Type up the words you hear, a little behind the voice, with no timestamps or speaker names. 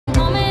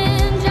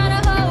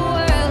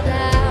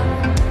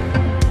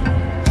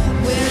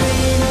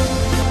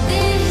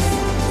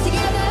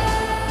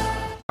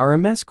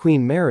RMS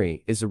Queen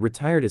Mary is a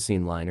retired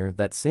SS liner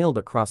that sailed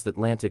across the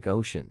Atlantic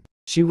Ocean.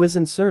 She was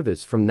in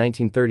service from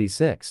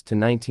 1936 to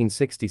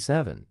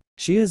 1967.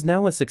 She is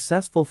now a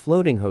successful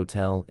floating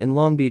hotel in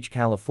Long Beach,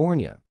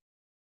 California.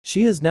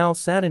 She is now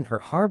sat in her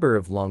harbor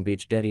of Long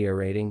Beach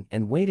deteriorating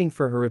and waiting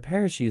for her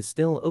repair. She is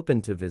still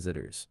open to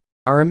visitors.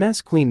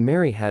 RMS Queen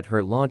Mary had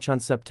her launch on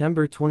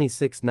September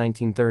 26,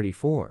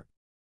 1934.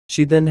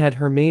 She then had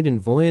her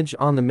maiden voyage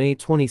on the May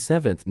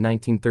 27,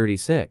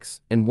 1936,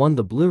 and won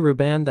the Blue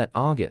Riband that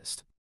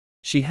August.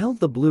 She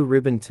held the Blue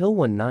Riband till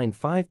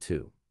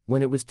 1952,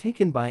 when it was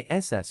taken by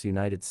SS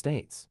United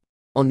States.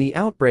 On the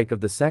outbreak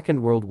of the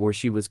Second World War,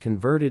 she was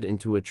converted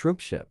into a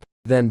troopship,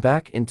 then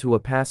back into a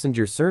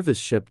passenger service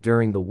ship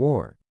during the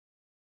war.